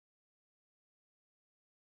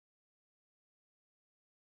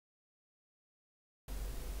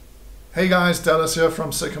Hey guys, Dallas here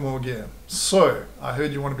from Sycamore Gear. So, I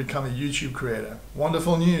heard you want to become a YouTube creator.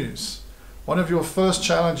 Wonderful news. One of your first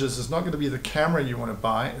challenges is not going to be the camera you want to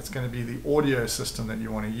buy, it's going to be the audio system that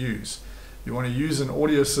you want to use. You want to use an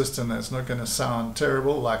audio system that's not going to sound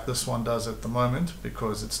terrible like this one does at the moment,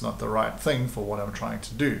 because it's not the right thing for what I'm trying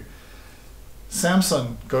to do.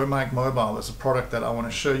 Samson Go Mic Mobile is a product that I want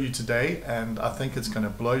to show you today, and I think it's going to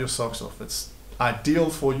blow your socks off. It's ideal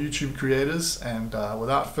for YouTube creators, and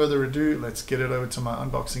without further ado, let's get it over to my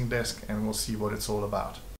unboxing desk and we'll see what it's all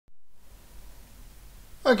about.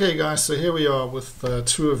 Okay guys, so here we are with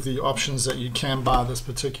two of the options that you can buy this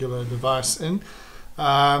particular device in.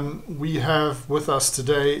 We have with us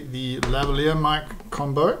today the Lavalier mic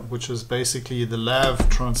combo, which is basically the lav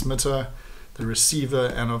transmitter, the receiver,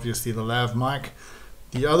 and obviously the lav mic.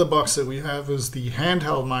 The other box that we have is the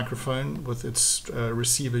handheld microphone with its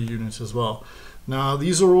receiver unit as well. Now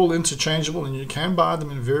these are all interchangeable and you can buy them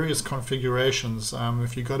in various configurations.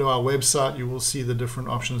 If you go to our website, you will see the different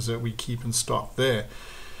options that we keep in stock there.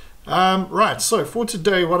 Right, so for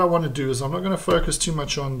today what I want to do is I'm not going to focus too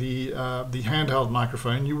much on the handheld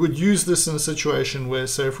microphone. You would use this in a situation where,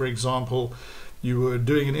 say for example, you were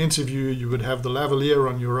doing an interview, you would have the lavalier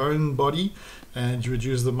on your own body and you would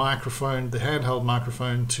use the microphone, the handheld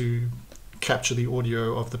microphone, to capture the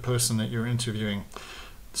audio of the person that you're interviewing.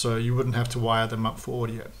 So you wouldn't have to wire them up for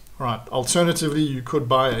audio. Right. Alternatively, you could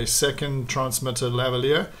buy a second transmitter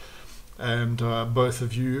lavalier, and both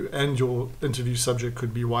of you and your interview subject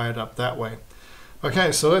could be wired up that way.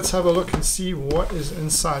 Okay, so let's have a look and see what is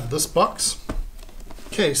inside this box.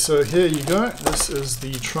 Okay, so here you go. This is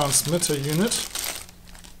the transmitter unit.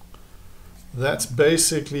 That's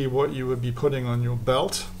basically what you would be putting on your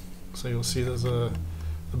belt. So you'll see there's a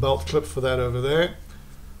belt clip for that over there.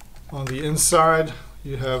 On the inside,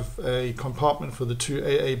 you have a compartment for the two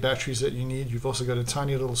AA batteries that you need. You've also got a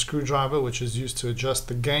tiny little screwdriver which is used to adjust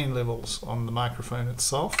the gain levels on the microphone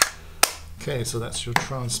itself. Okay, so that's your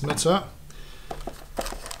transmitter.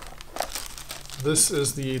 This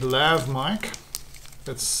is the lav mic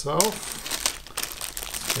itself.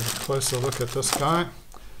 Let's get a closer look at this guy.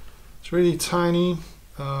 It's really tiny.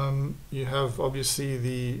 You have obviously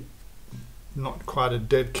the, not quite a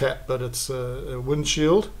dead cat, but it's a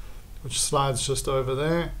windshield, which slides just over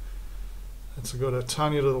there. It's got a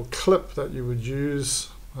tiny little clip that you would use.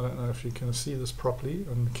 I don't know if you can see this properly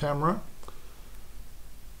on the camera.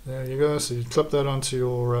 There you go. So you clip that onto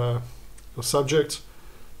your subject.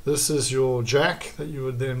 This is your jack that you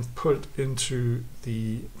would then put into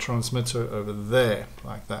the transmitter over there,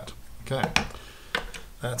 like that. Okay,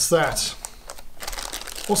 that's that.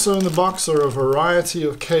 Also in the box are a variety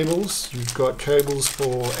of cables. You've got cables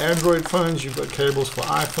for Android phones, you've got cables for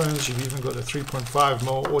iPhones, you've even got a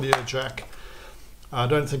 3.5mm audio jack. I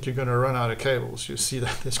don't think you're going to run out of cables. You see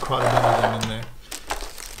that there's quite a bit of them in there.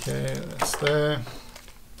 Okay, that's there.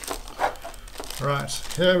 Right,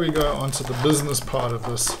 here we go onto the business part of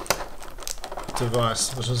this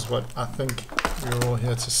device, which is what I think you're all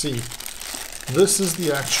here to see. This is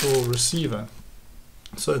the actual receiver.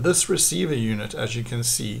 So this receiver unit, as you can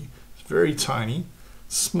see, is very tiny,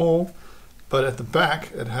 small, but at the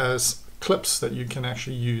back it has clips that you can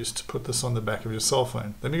actually use to put this on the back of your cell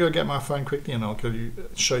phone. Let me go get my phone quickly and I'll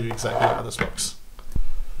show you exactly how this works.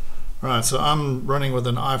 Right, so I'm running with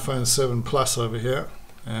an iPhone 7 Plus over here,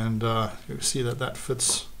 and you see that that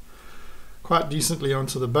fits quite decently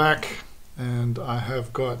onto the back, and I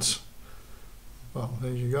have got, well,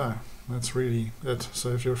 there you go. That's really it. So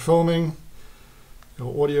if you're filming,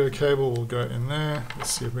 your audio cable will go in there.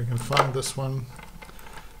 Let's see if we can find this one.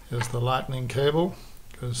 Here's the lightning cable.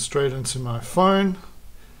 Goes straight into my phone.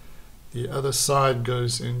 The other side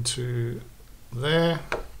goes into there.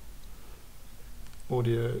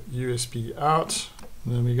 Audio USB out.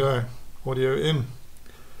 And there we go. Audio in.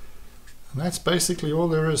 And that's basically all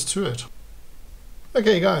there is to it.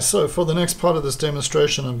 Okay guys, so for the next part of this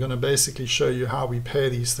demonstration, I'm going to basically show you how we pair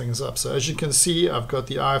these things up. So as you can see, I've got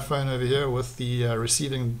the iPhone over here with the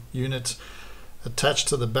receiving unit attached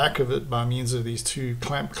to the back of it by means of these two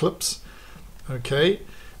clamp clips. Okay,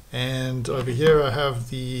 and over here I have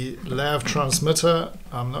the lav transmitter.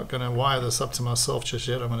 I'm not going to wire this up to myself just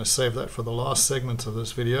yet. I'm going to save that for the last segment of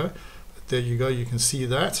this video. But there you go, you can see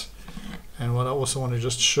that. And what I also want to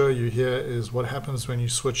just show you here is what happens when you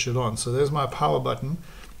switch it on. So there's my power button.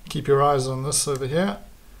 Keep your eyes on this over here.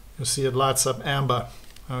 You'll see it lights up amber.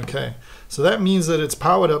 Okay, so that means that it's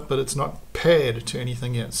powered up, but it's not paired to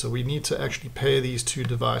anything yet. So we need to actually pair these two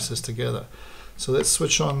devices together. So let's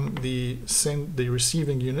switch on the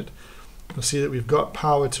receiving unit. You'll see that we've got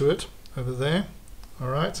power to it over there. All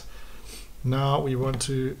right. Now we want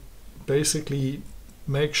to basically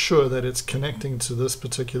make sure that it's connecting to this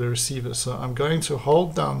particular receiver. So I'm going to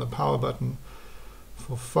hold down the power button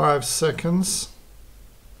for 5 seconds.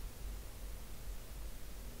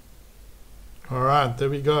 Alright, there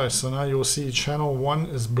we go. So now you'll see channel 1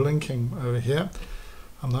 is blinking over here.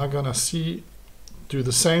 I'm now going to do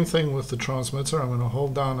the same thing with the transmitter. I'm going to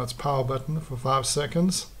hold down its power button for 5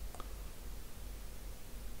 seconds.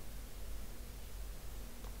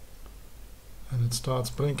 And it starts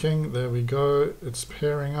blinking. There we go. It's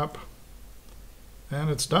pairing up. And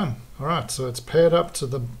it's done. Alright, so it's paired up to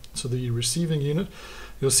the receiving unit.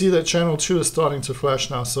 You'll see that channel 2 is starting to flash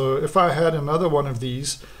now. So if I had another one of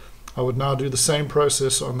these, I would now do the same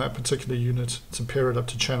process on that particular unit to pair it up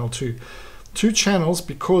to channel 2. 2 channels,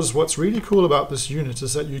 because what's really cool about this unit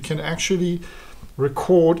is that you can actually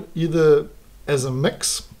record either as a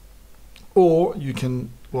mix, or you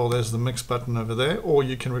can, well, there's the mix button over there, or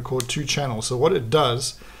you can record 2 channels. So what it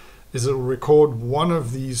does is it will record one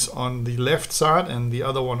of these on the left side and the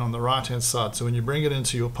other one on the right hand side. So when you bring it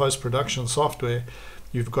into your post-production software,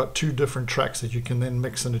 you've got 2 different tracks that you can then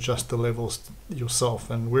mix and adjust the levels yourself.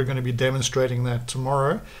 And we're going to be demonstrating that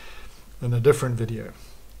tomorrow in a different video.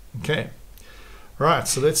 Okay. Right,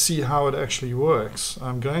 so let's see how it actually works.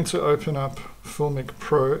 I'm going to open up Filmic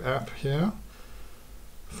Pro app here.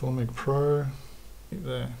 Filmic Pro,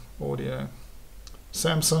 there, audio.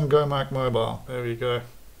 Samsung Go Mic Mobile, there we go.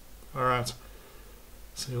 Alright,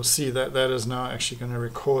 so you'll see that that is now actually going to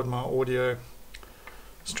record my audio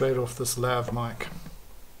straight off this lav mic.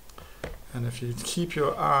 And if you keep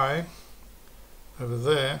your eye over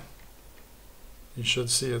there, you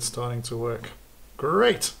should see it starting to work.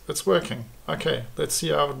 Great, it's working. Okay, let's see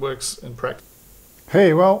how it works in practice.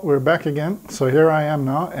 Hey, well, we're back again. So here I am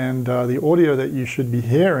now, and the audio that you should be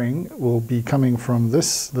hearing will be coming from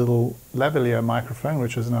this little lavalier microphone,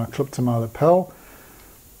 which is now clipped to my lapel.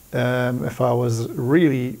 If I was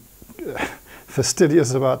really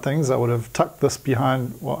fastidious about things, I would have tucked this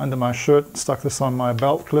behind, well, under my shirt, stuck this on my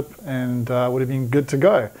belt clip, and would have been good to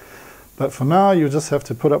go. But for now, you just have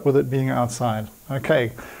to put up with it being outside.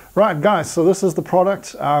 Okay, right, guys, so this is the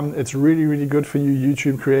product. It's really, really good for you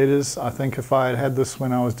YouTube creators. I think if I had had this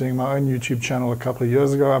when I was doing my own YouTube channel a couple of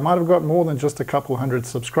years ago, I might have got more than just a couple hundred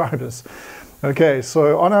subscribers. Okay,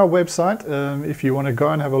 so on our website, if you want to go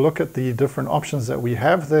and have a look at the different options that we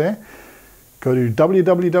have there, go to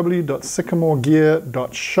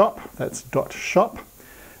www.sycamoregear.shop, that's .shop,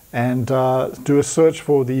 and do a search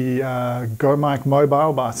for the Go Mic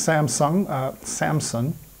Mobile by Samsung,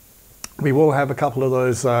 Samson. We will have a couple of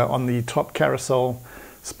those on the top carousel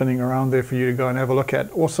spinning around there for you to go and have a look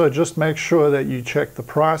at. Also, just make sure that you check the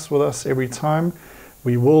price with us every time.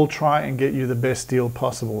 We will try and get you the best deal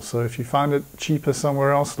possible. So if you find it cheaper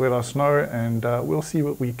somewhere else, let us know, and we'll see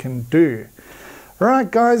what we can do. All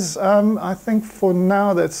right, guys, I think for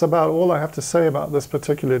now that's about all I have to say about this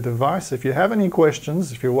particular device. If you have any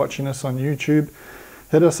questions, if you're watching us on YouTube,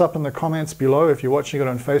 hit us up in the comments below. If you're watching it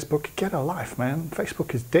on Facebook, get a life, man.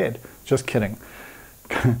 Facebook is dead. Just kidding.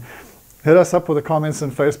 Hit us up with the comments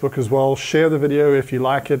on Facebook as well. Share the video if you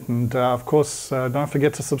like it. And of course, don't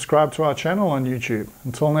forget to subscribe to our channel on YouTube.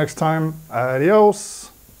 Until next time, adios.